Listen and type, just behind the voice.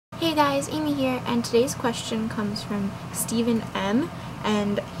Hey guys, Amy here, and today's question comes from Stephen M,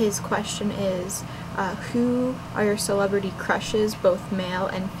 and his question is, who are your celebrity crushes, both male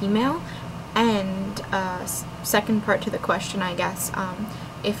and female? And second part to the question, I guess,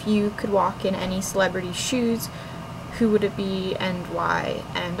 if you could walk in any celebrity's shoes, who would it be and why?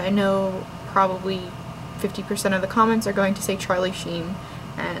 And I know probably 50% of the comments are going to say Charlie Sheen,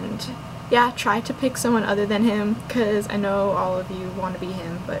 and yeah, try to pick someone other than him, because I know all of you want to be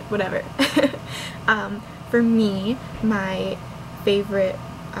him, but whatever. For me, my favorite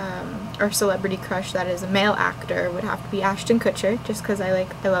or celebrity crush that is a male actor would have to be Ashton Kutcher, just because I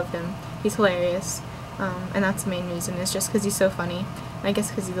love him. He's hilarious, and that's the main reason, is just because he's so funny. And I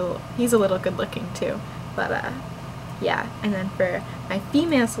guess because he's a little good looking too, but yeah. And then for my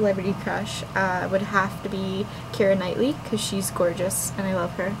female celebrity crush, would have to be Keira Knightley, because she's gorgeous and I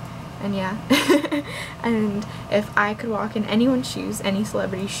love her. And yeah, and if I could walk in anyone's shoes, any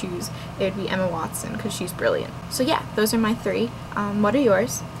celebrity's shoes, it would be Emma Watson, because she's brilliant. So yeah, those are my three. What are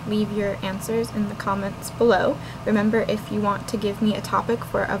yours? Leave your answers in the comments below. Remember, if you want to give me a topic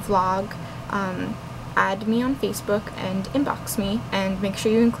for a vlog, add me on Facebook and inbox me, and make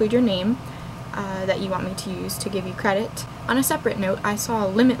sure you include your name that you want me to use to give you credit. On a separate note, I saw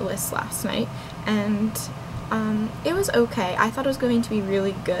Limitless last night, and it was okay. I thought it was going to be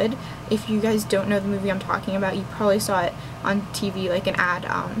really good. If you guys don't know the movie I'm talking about, you probably saw it on TV, like an ad.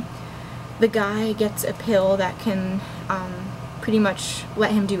 The guy gets a pill that can pretty much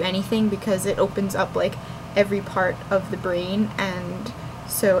let him do anything, because it opens up like every part of the brain, and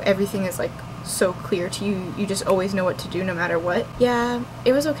so everything is like so clear to you. You just always know what to do no matter what. Yeah,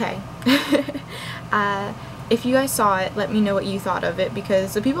 it was okay. If you guys saw it, let me know what you thought of it,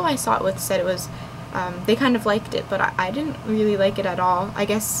 because the people I saw it with said it was they kind of liked it, but I didn't really like it at all. I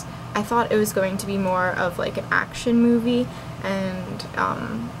guess I thought it was going to be more of like an action movie, and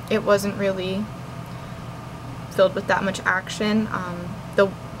it wasn't really filled with that much action. The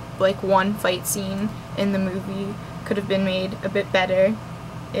one fight scene in the movie could have been made a bit better.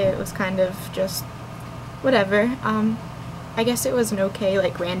 It was kind of just whatever. I guess it was an okay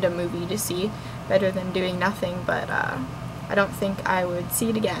random movie to see, better than doing nothing, but I don't think I would see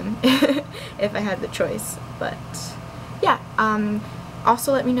it again if I had the choice. But yeah,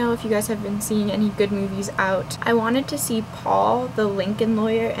 also let me know if you guys have been seeing any good movies out. I wanted to see Paul, the Lincoln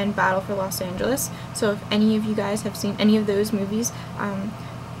Lawyer, and Battle for Los Angeles, so if any of you guys have seen any of those movies,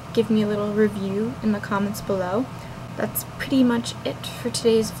 give me a little review in the comments below. That's pretty much it for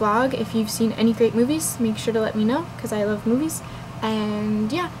today's vlog. If you've seen any great movies, make sure to let me know, because I love movies.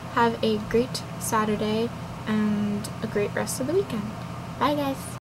 And yeah, have a great Saturday and a great rest of the weekend. Bye guys!